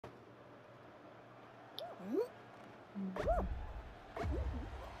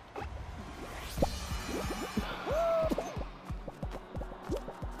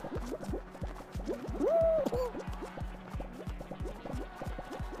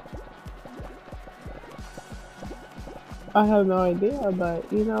I have no idea,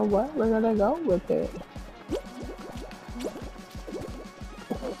 but you know what? We're gonna go with it.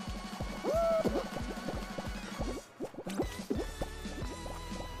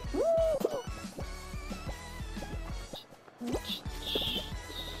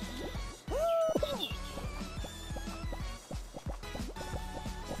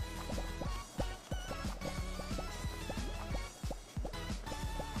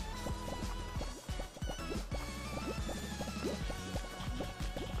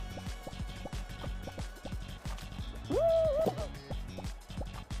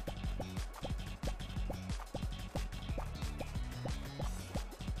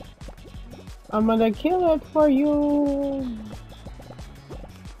 I'm gonna kill it for you.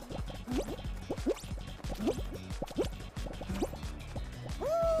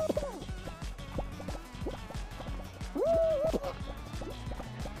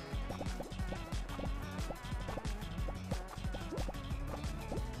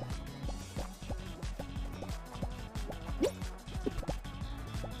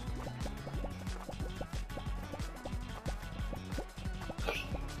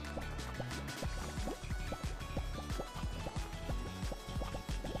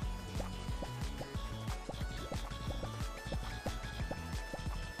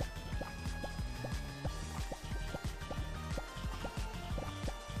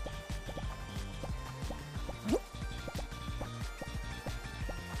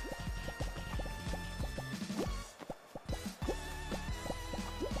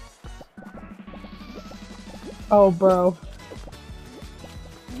 Oh, bro.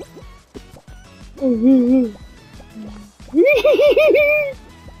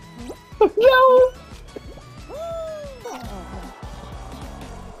 No.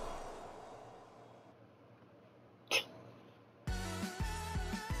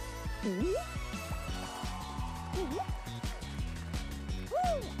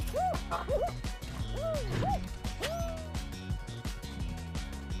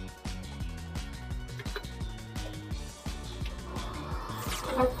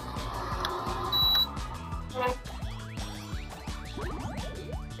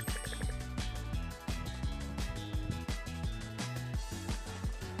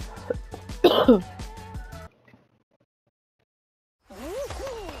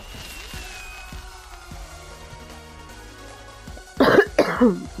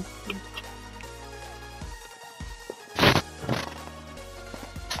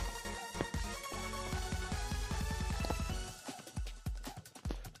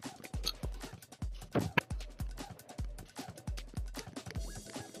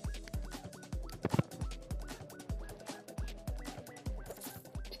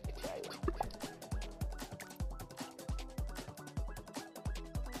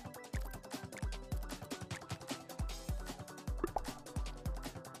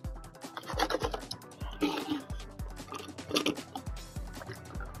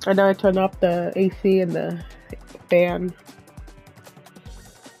 I know I turned off the AC and the fan.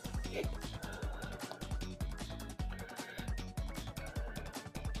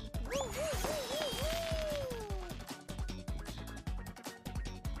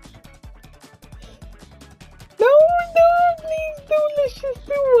 No, no, please don't. Let's just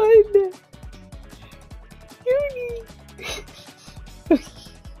do one.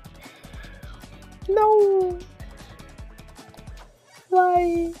 No.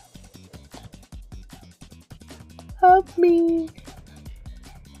 Why? Help me.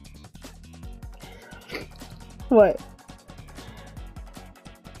 What?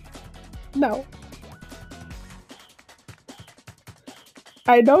 No.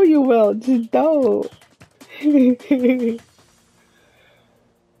 I know you will. Just don't.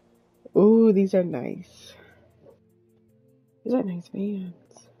 Ooh, these are nice. These are nice vans.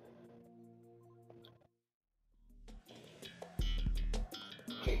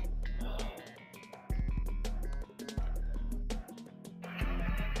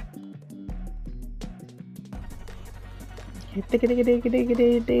 I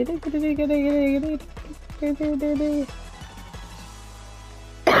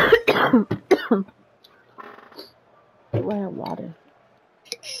have water.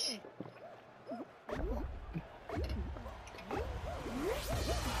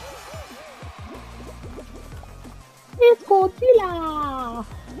 It's Godzilla!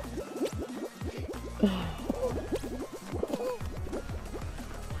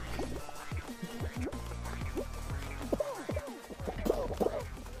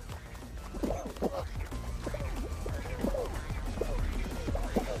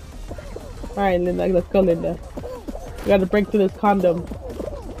 Alright, Linda, let's go, Linda. We gotta break through this condom.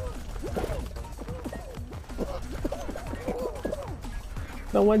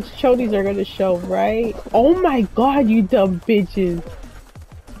 The ones chodies are gonna show, right? Oh my god, you dumb bitches.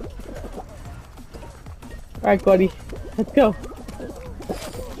 Alright, Cody. Let's go.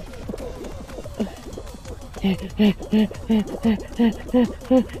 Come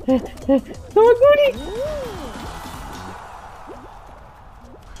on, Cody!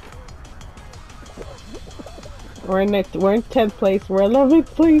 We're in 10th place. We're 11th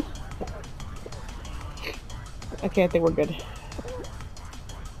place. Okay, I think we're good.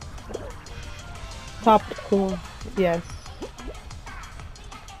 Top 4. Yes.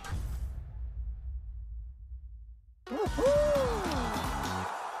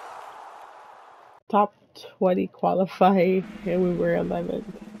 Top 20 qualify, and we were 11th.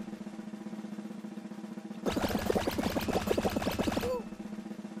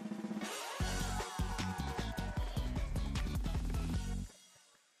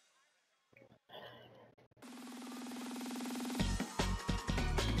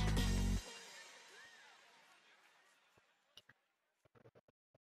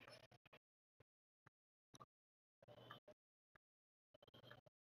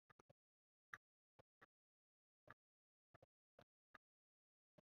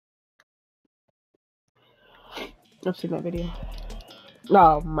 I've seen that video.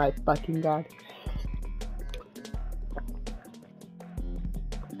 Oh my fucking god.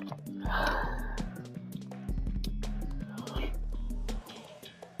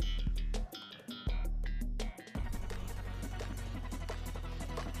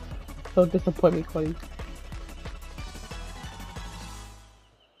 Don't disappoint me, Cody.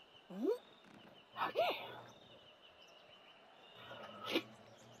 Okay.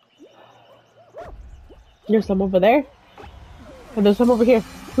 There's some over there. And there's some over here.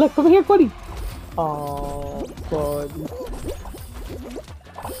 Look, over here, Cody. Oh, Cody.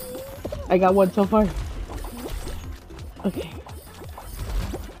 I got one so far. Okay.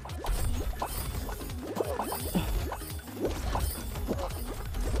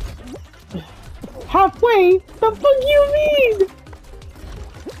 Halfway? The fuck you mean?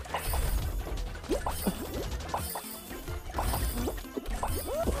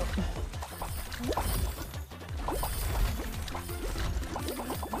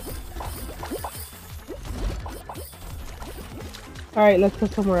 Alright, let's go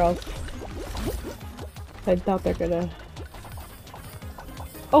somewhere else. I doubt they're gonna...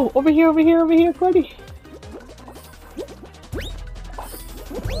 Oh, over here, Cody!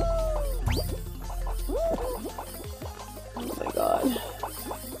 Oh my god.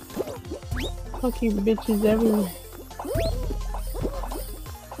 Fucking bitches everywhere.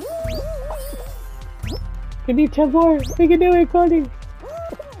 We need 10 more! We can do it, Cody!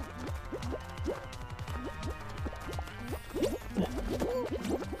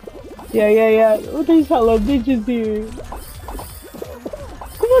 Yeah. Oh, there's hella bitches here.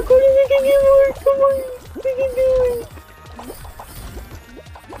 Come on, Cody, we can get more. Come on, we can do it.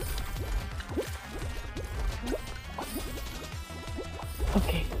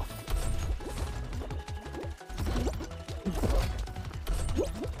 Okay.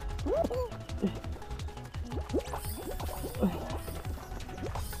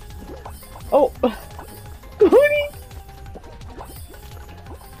 Oh, Cody.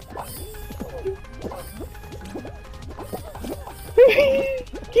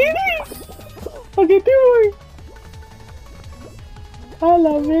 Get it! Okay, 2 more! A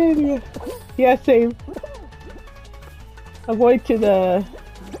la verga. Yeah, same. I'm going to the...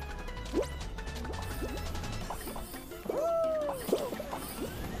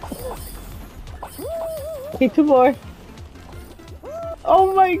 Okay, 2 more.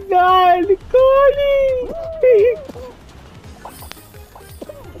 Oh my god! Cody!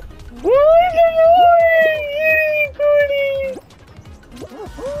 What is it, Cody?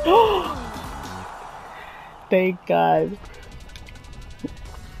 Thank God.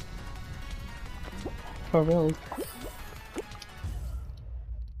 For real.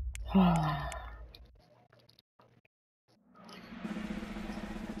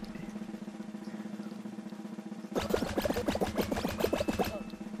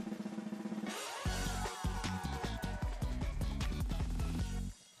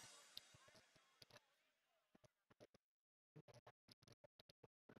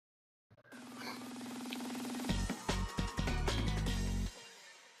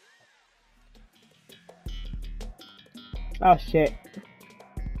 Oh shit.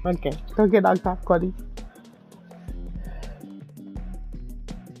 Okay, go get on top, Cody.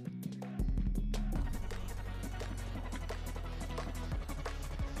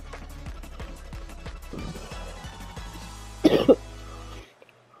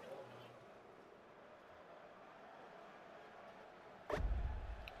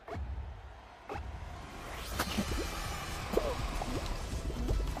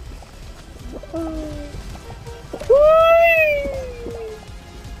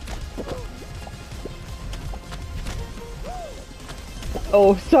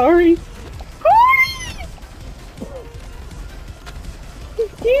 Oh, sorry. Cody!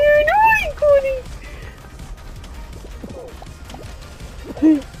 You're annoying, Cody!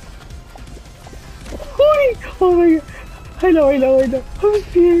 Cody! Oh my god. I know. I'm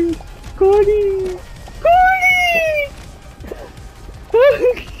scared. Cody! Cody!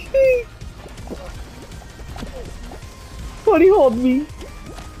 Cody, hold me.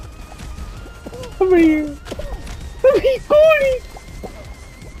 I'm right here. I'm here, Cody!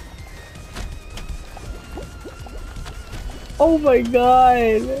 Oh my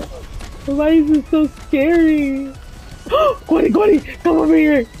god. Why is this so scary? Cody, come over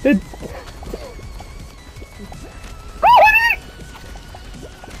here. Cody!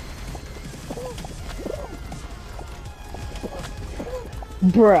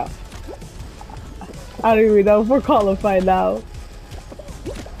 Bruh. I don't even know if we're qualified now.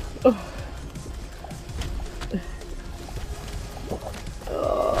 Oh,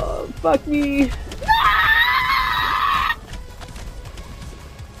 fuck me.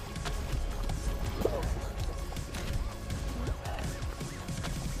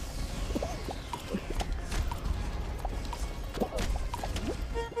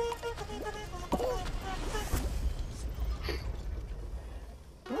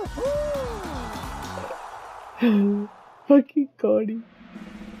 Fucking Cody.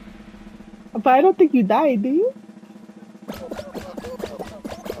 But I don't think you died, do you?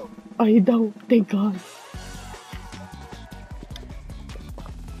 Oh, you don't. Thank God.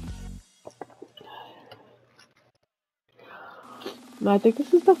 No, I think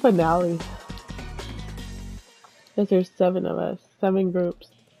this is the finale. Because there's 7 of us. 7 groups.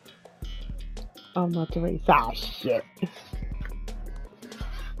 Oh, I'm about to race. Ah, shit.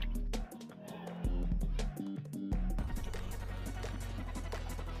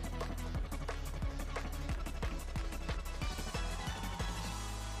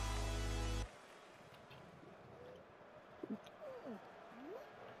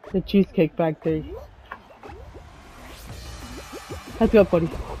 The Cheesecake Factory. Let's go, Cody.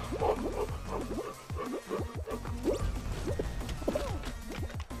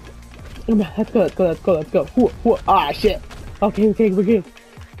 Let's go. Ah, shit. Okay, we're good.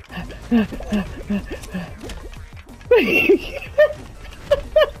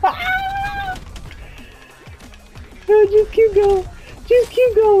 No, just keep going. Just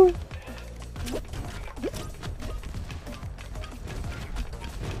keep going.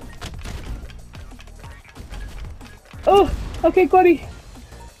 Oh, okay, Cody.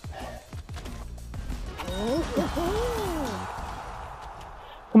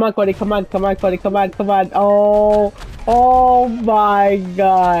 Come on, Cody. Come on, Cody. Come on. Oh my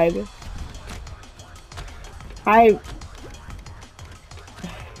God.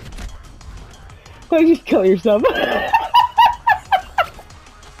 Cody, just kill yourself.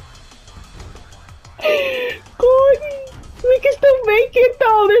 Cody, we can still make it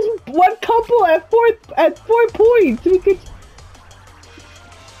though. There's one couple at 4 points. We could.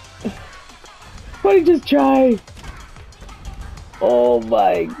 Cody, just try. Oh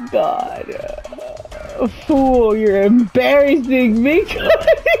my God. Fool, you're embarrassing me. Now.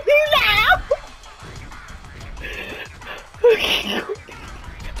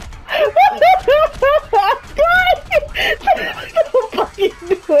 Don't fucking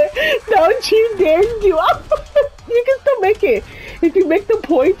do it. Don't you dare do it. You can still make it. If you make the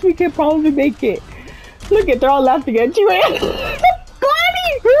points, we can probably make it. Look at, they're all laughing at you. Gladys,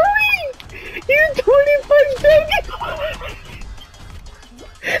 hurry! You're 25 seconds.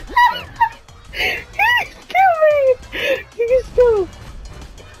 You can still.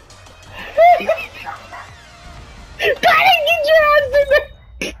 Gotta get your ass in there.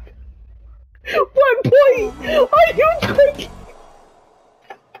 1 point. Are you taking?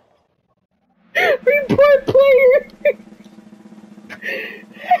 Report player.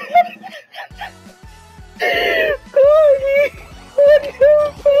 Cody, what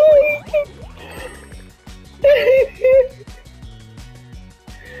the fuck?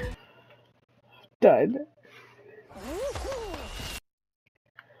 Done.